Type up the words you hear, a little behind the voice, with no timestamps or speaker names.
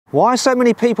Why are so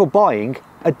many people buying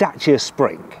a Dacia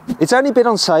Spring? It's only been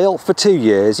on sale for 2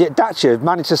 years, yet Dacia have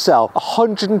managed to sell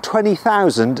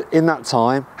 120,000 in that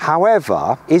time.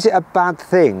 However, is it a bad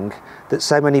thing that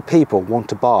so many people want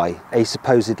to buy a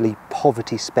supposedly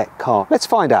poverty spec car? Let's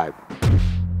find out.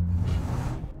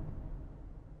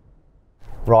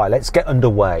 Right, let's get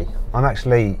underway. I'm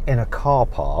actually in a car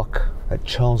park at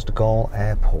Charles de Gaulle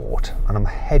Airport and I'm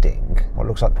heading what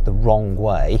looks like the wrong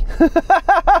way.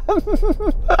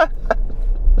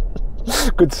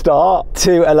 Good start.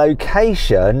 To a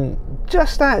location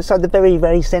just outside the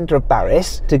very centre of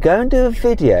Paris to go and do a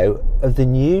video of the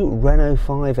new Renault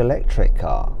 5 electric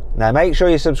car. Now make sure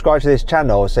you subscribe to this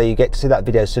channel so you get to see that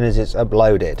video as soon as it's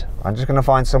uploaded. I'm just going to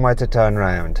find somewhere to turn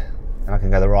around and I can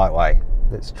go the right way.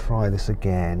 Let's try this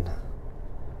again.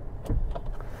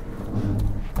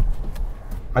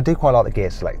 I do quite like the gear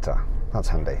selector. That's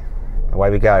handy. Away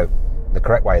we go. The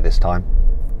correct way this time.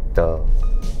 Duh.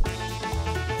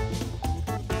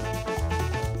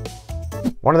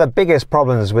 One of the biggest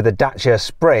problems with the Dacia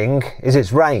Spring is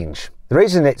its range. The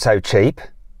reason it's so cheap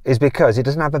is because it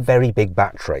doesn't have a very big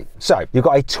battery. So you've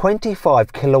got a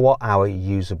 25 kilowatt hour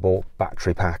usable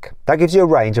battery pack. That gives you a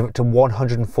range of up to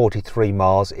 143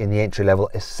 miles in the entry level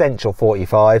Essential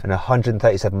 45 and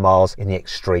 137 miles in the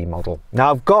Extreme model. Now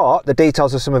I've got the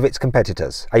details of some of its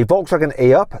competitors. A Volkswagen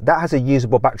e-up, that has a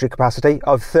usable battery capacity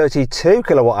of 32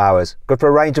 kilowatt hours, good for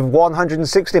a range of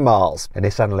 160 miles. A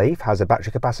Nissan Leaf has a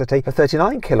battery capacity of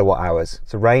 39 kilowatt hours.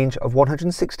 It's a range of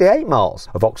 168 miles.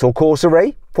 A Vauxhall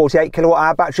Corsa 48 kilowatt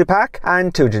hour battery pack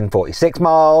and 246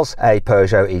 miles. A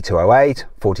Peugeot E208,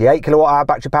 48 kilowatt hour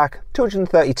battery pack,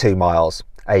 232 miles.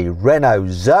 A Renault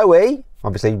Zoe,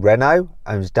 obviously Renault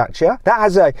owns Dacia, that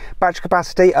has a battery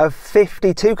capacity of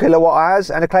 52 kilowatt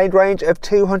hours and a claimed range of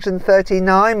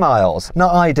 239 miles.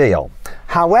 Not ideal.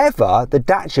 However, the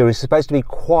Dacia is supposed to be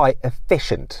quite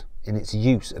efficient in its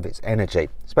use of its energy.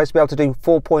 It's supposed to be able to do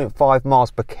 4.5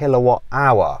 miles per kilowatt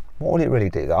hour. What will it really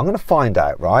do though? I'm going to find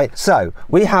out, right? So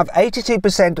we have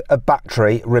 82% of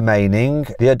battery remaining.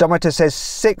 The odometer says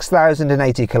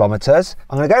 6,080 kilometers.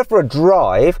 I'm going to go for a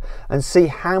drive and see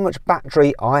how much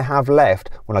battery I have left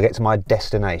when I get to my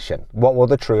destination. What will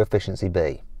the true efficiency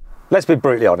be? Let's be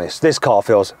brutally honest, this car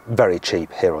feels very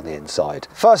cheap here on the inside.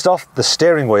 First off, the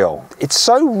steering wheel. It's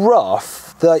so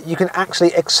rough that you can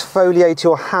actually exfoliate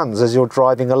your hands as you're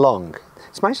driving along.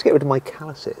 It's managed to get rid of my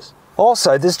calluses.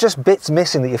 Also, there's just bits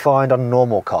missing that you find on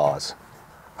normal cars.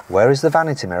 Where is the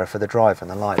vanity mirror for the driver and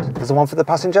the light? There's the one for the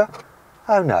passenger?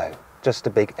 Oh no, just a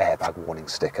big airbag warning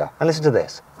sticker. And listen to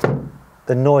this,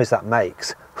 the noise that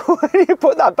makes when you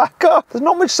put that back up. There's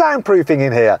not much soundproofing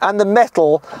in here. And the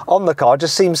metal on the car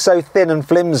just seems so thin and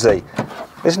flimsy.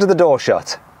 Listen to the door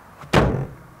shut. In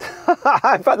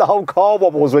fact, the whole car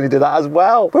wobbles when you do that as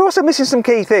well. We're also missing some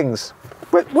key things.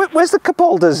 Where's the cup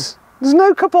holders? There's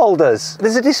no cup holders.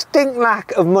 There's a distinct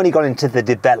lack of money gone into the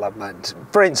development.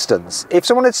 For instance, if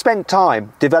someone had spent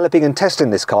time developing and testing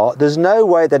this car, there's no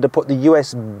way they'd have put the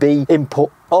USB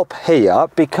input up here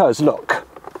because look,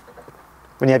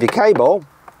 when you have your cable,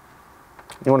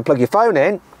 you want to plug your phone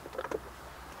in,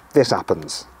 this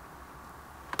happens.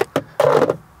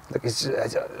 Look,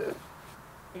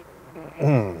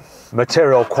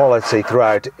 material quality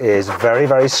throughout is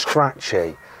very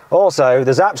scratchy. Also,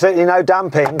 there's absolutely no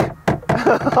damping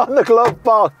on the glove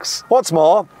box. What's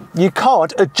more, you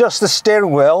can't adjust the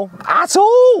steering wheel at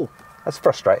all. That's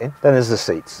frustrating. Then there's the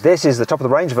seats. This is the top of the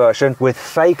range version with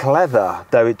fake leather,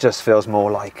 though it just feels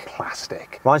more like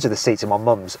plastic. Reminds me of the seats in my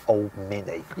mum's old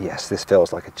Mini. Yes, this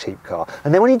feels like a cheap car.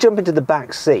 And then when you jump into the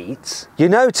back seats, you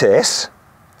notice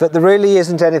that there really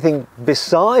isn't anything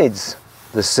besides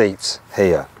the seats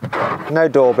here. No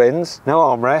door bins, no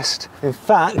armrest. In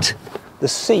fact, the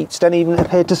seats don't even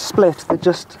appear to split, they're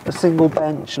just a single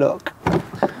bench, look.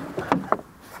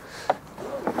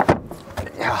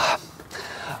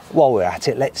 While we're at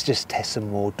it, let's just test some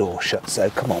more door shuts, so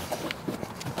come on.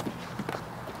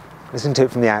 Listen to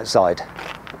it from the outside.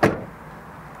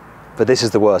 But this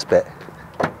is the worst bit.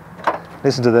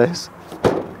 Listen to this.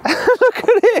 Look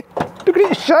at it! Look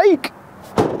at it shake!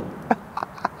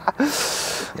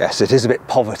 Yes, it is a bit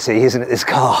poverty, isn't it, this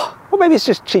car? Or maybe it's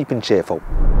just cheap and cheerful.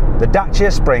 The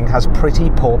Dacia Spring has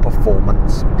pretty poor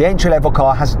performance. The entry-level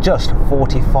car has just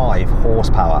 45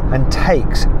 horsepower and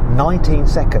takes 19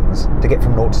 seconds to get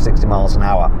from 0 to 60 miles an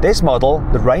hour. This model,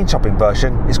 the range-topping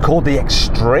version, is called the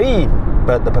Extreme.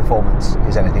 but the performance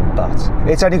is anything but.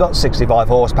 It's only got 65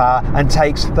 horsepower and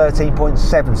takes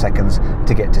 13.7 seconds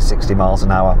to get to 60 miles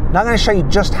an hour. Now I'm going to show you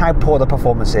just how poor the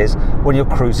performance is when you're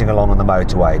cruising along on the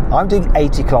motorway. I'm doing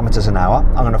 80 kilometers an hour.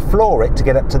 I'm going to floor it to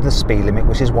get up to the speed limit,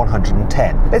 which is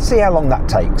 110. Let's see how long that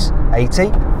takes.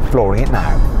 80, flooring it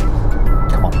now.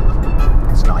 Come on,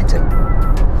 it's 90.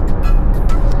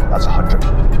 That's 100.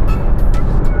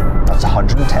 That's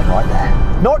 110 right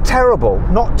there. Not terrible,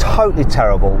 not totally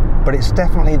terrible, but it's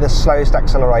definitely the slowest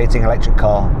accelerating electric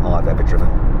car I've ever driven.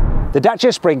 The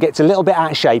Dacia Spring gets a little bit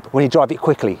out of shape when you drive it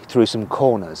quickly through some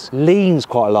corners. Leans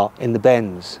quite a lot in the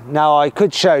bends. Now I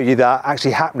could show you that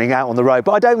actually happening out on the road,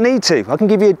 but I don't need to. I can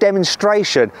give you a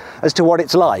demonstration as to what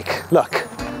it's like. Look.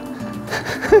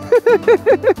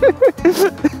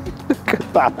 Look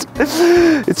at that.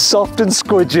 It's soft and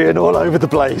squidgy and all over the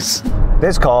place.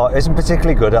 This car isn't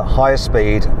particularly good at higher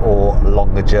speed or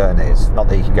longer journeys. Not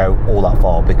that you can go all that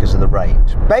far because of the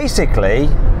range. Basically,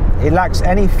 it lacks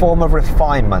any form of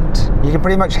refinement. You can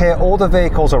pretty much hear all the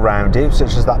vehicles around you,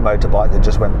 such as that motorbike that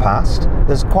just went past.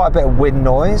 There's quite a bit of wind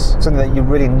noise, something that you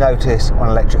really notice on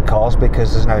electric cars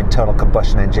because there's no internal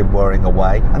combustion engine whirring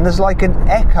away. And there's like an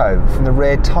echo from the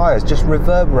rear tyres just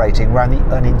reverberating around the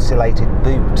uninsulated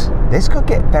boot. This could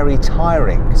get very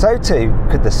tiring. So too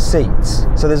could the seats.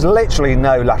 So there's literally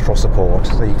no lateral support,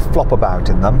 so you can flop about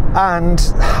in them. And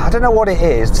I don't know what it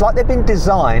is. It's like they've been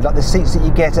designed like the seats that you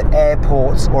get at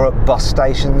airports or at bus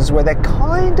stations, where they're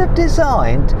kind of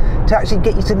designed to actually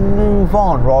get you to move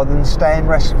on rather than stay and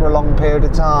rest for a long period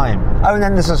of time. Oh, and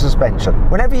then there's a suspension.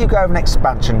 Whenever you go over an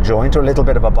expansion joint or a little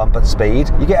bit of a bump at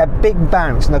speed, you get a big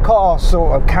bounce and the car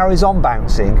sort of carries on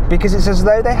bouncing because it's as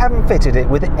though they haven't fitted it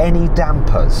with any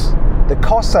dampers. The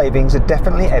cost savings are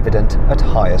definitely evident at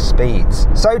higher speeds.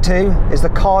 So too is the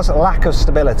car's lack of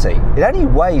stability. It only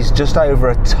weighs just over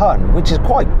a ton, which is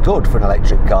quite good for an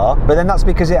electric car, but then that's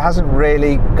because it hasn't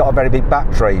really got a very big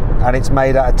battery and it's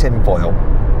made out of tin foil.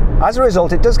 As a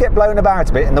result, it does get blown about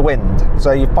a bit in the wind,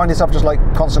 so you find yourself just like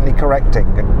constantly correcting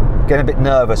and getting a bit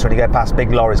nervous when you go past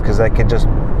big lorries because they can just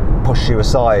push you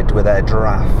aside with their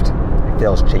draft. It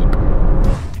feels cheap.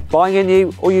 Buying a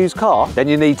new or used car? Then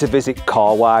you need to visit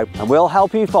Carwow and we'll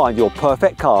help you find your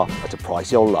perfect car at a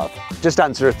price you'll love. Just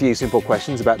answer a few simple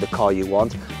questions about the car you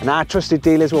want and our trusted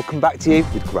dealers will come back to you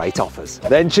with great offers.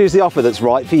 Then choose the offer that's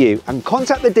right for you and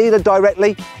contact the dealer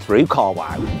directly through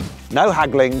Carwow. No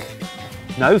haggling,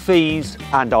 no fees,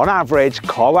 and on average,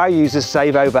 Carwow users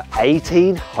save over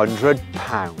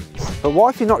 £1,800. But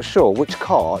what if you're not sure which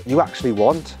car you actually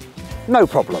want? No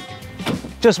problem.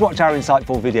 Just watch our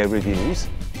insightful video reviews,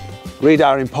 read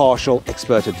our impartial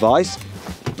expert advice,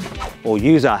 or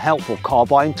use our helpful car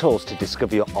buying tools to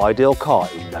discover your ideal car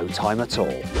in no time at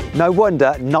all. No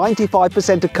wonder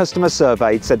 95% of customers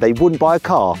surveyed said they wouldn't buy a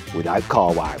car without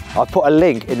Carwow. I've put a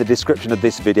link in the description of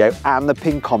this video and the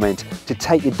pinned comment to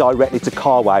take you directly to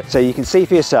Carwow so you can see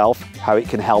for yourself how it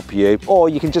can help you, or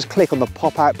you can just click on the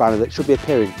pop-out banner that should be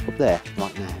appearing up there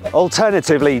right now.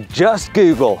 Alternatively, just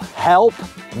Google "Help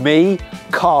Me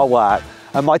Carwow"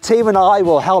 and my team and I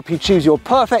will help you choose your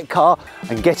perfect car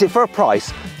and get it for a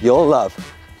price you'll love.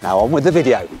 Now on with the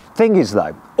video. Thing is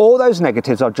though, all those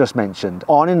negatives I've just mentioned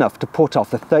aren't enough to put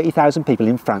off the 30,000 people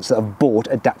in France that have bought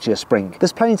a Dacia Spring.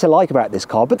 There's plenty to like about this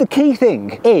car, but the key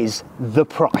thing is the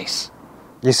price.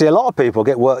 You see, a lot of people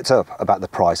get worked up about the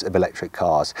price of electric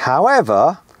cars.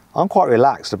 However, I'm quite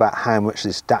relaxed about how much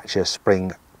this Dacia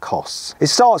Spring costs. It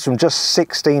starts from just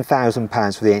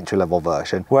 £16,000 for the entry-level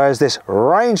version, whereas this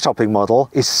range-topping model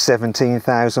is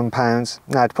 £17,000.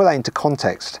 Now, to put that into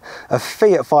context, a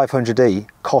Fiat 500e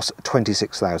costs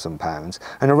 £26,000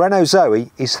 and a Renault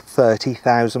Zoe is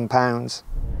 £30,000.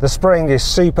 The Spring is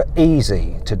super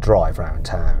easy to drive around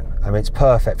town. I mean, it's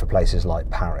perfect for places like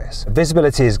Paris.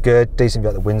 Visibility is good, decent view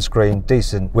at the windscreen,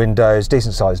 decent windows,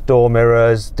 decent sized door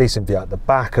mirrors, decent view at the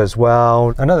back as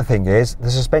well. Another thing is,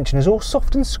 the suspension is all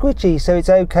soft and squidgy, so it's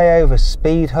okay over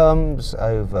speed humps,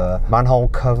 over manhole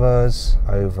covers,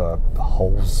 over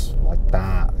holes like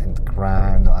that in the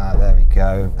ground, like that, there we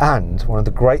go. And one of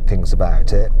the great things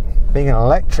about it, being an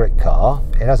electric car,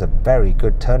 it has a very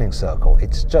good turning circle.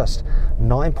 It's just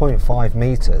 9.5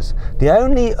 meters. The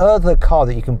only other car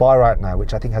that you can buy right now,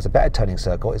 which I think has a better turning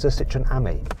circle, is a Citroen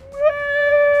Ami.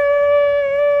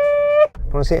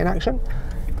 Want to see it in action?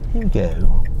 Here we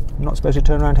go. I'm not supposed to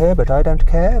turn around here, but I don't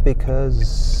care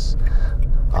because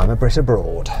I'm a Brit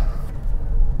abroad.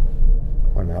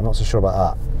 Wait a minute, I'm not so sure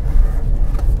about that.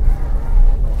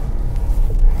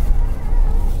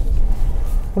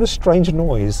 What a strange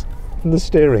noise from the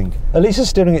steering. At least the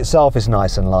steering itself is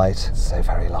nice and light. It's so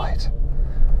very light.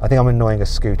 I think I'm annoying a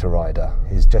scooter rider.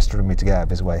 He's gesturing me to get out of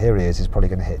his way. Here he is, he's probably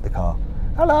going to hit the car.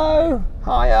 Hello,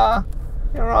 hiya,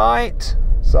 you're right.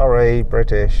 Sorry,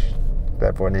 British,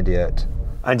 therefore an idiot.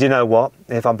 And you know what?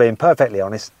 If I'm being perfectly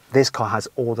honest, this car has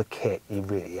all the kit you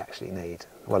really actually need.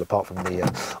 Well, apart from the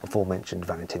aforementioned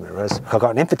vanity mirrors. I've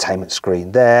got an infotainment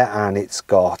screen there, and it's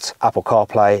got Apple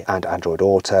CarPlay and Android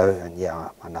Auto. And yeah,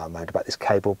 I know I moaned about this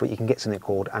cable, but you can get something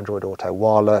called Android Auto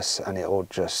Wireless, and it'll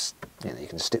just, you know, you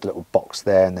can stick a little box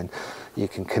there, and then you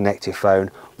can connect your phone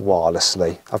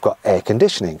wirelessly. I've got air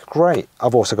conditioning, great.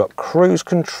 I've also got cruise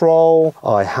control.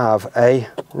 I have a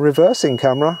reversing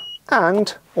camera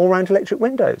and all-round electric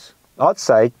windows. I'd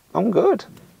say I'm good.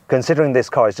 Considering this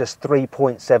car is just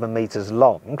 3.7 meters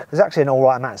long, there's actually an all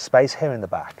right amount of space here in the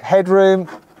back. Headroom,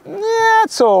 yeah,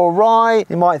 it's all right.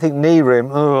 You might think knee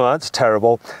room, oh, that's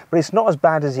terrible. But it's not as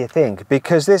bad as you think,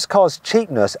 because this car's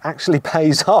cheapness actually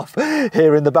pays off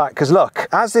here in the back. Because look,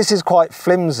 as this is quite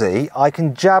flimsy, I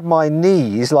can jab my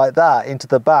knees like that into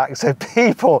the back, so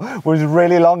people with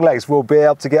really long legs will be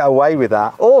able to get away with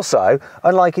that. Also,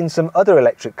 unlike in some other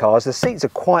electric cars, the seats are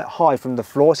quite high from the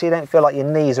floor, so you don't feel like your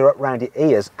knees are up around your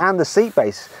ears. And the seat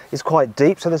base is quite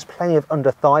deep, so there's plenty of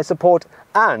under thigh support.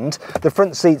 And the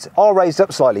front seats are raised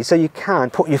up slightly, so you can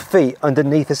put your feet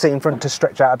underneath the seat in front to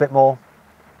stretch out a bit more.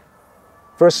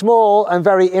 For a small and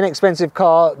very inexpensive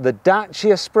car, the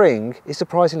Dacia Spring is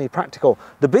surprisingly practical.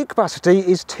 The boot capacity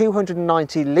is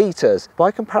 290 litres.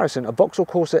 By comparison, a Vauxhall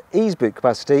Corsa E's boot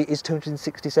capacity is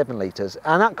 267 litres,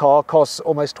 and that car costs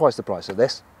almost twice the price of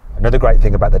this. Another great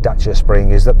thing about the Dacia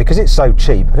Spring is that because it's so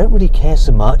cheap, I don't really care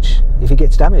so much if it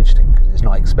gets damaged, because it's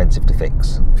not expensive to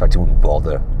fix. In fact, I wouldn't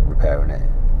bother repairing it.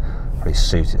 Probably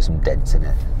suited some dents in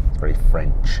it. It's very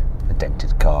French. A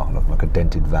dented car, look like a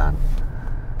dented van.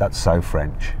 That's so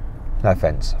French. No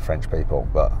offence, French people,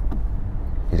 but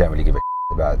you don't really give a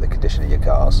about the condition of your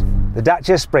cars. The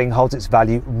Dacia Spring holds its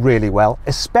value really well,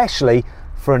 especially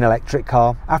for an electric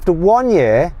car. After 1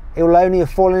 year, it will only have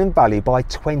fallen in value by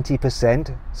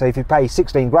 20%. So if you pay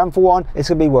 16 grand for one, it's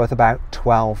going to be worth about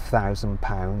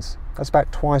 £12,000. That's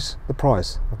about twice the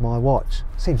price of my watch.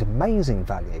 Seems amazing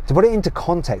value. To put it into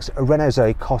context, a Renault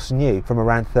Zoe costs new from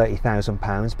around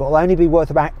 £30,000, but will only be worth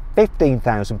about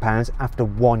 £15,000 after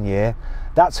 1 year.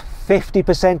 That's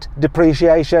 50%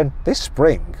 depreciation. This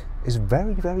Spring is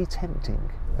very, very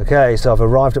tempting. Okay, so I've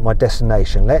arrived at my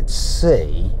destination. Let's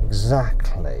see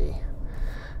exactly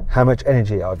how much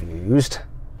energy I've used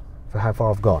for how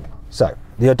far I've gone. So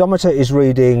the odometer is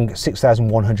reading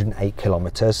 6,108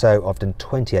 kilometers, so I've done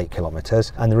 28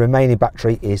 kilometers, and the remaining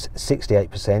battery is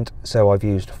 68%, so I've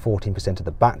used 14% of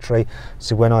the battery.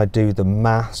 So when I do the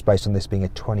maths based on this being a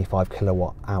 25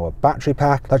 kilowatt hour battery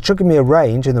pack, that should give me a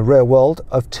range in the real world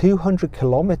of 200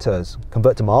 kilometers.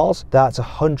 Convert to miles, that's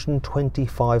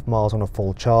 125 miles on a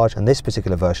full charge, and this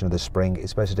particular version of the Spring is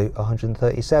supposed to do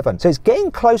 137. So it's getting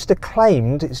close to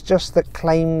claimed, it's just that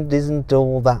claimed isn't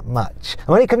all that much. And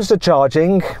when it comes to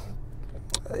charging,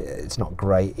 it's not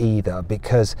great either,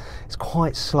 because it's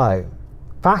quite slow.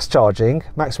 Fast charging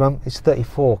maximum is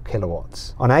 34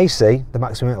 kilowatts. On AC, the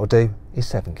maximum it will do is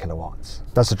 7 kilowatts.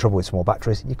 That's the trouble with small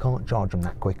batteries, you can't charge them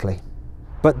that quickly.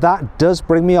 But that does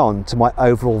bring me on to my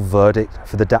overall verdict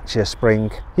for the Dacia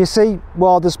Spring. You see,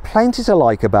 while there's plenty to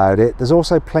like about it, there's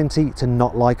also plenty to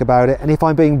not like about it. And if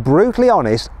I'm being brutally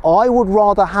honest, I would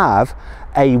rather have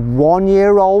a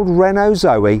 1-year-old Renault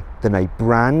Zoe than a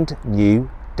brand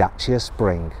new Dacia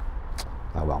Spring.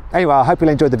 Oh well. Anyway, I hope you'll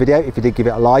enjoy the video. If you did, give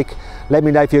it a like. Let me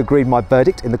know if you agree with my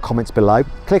verdict in the comments below.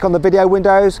 Click on the video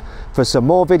windows for some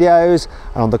more videos,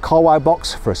 and on the carwow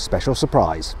box for a special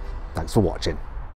surprise. Thanks for watching.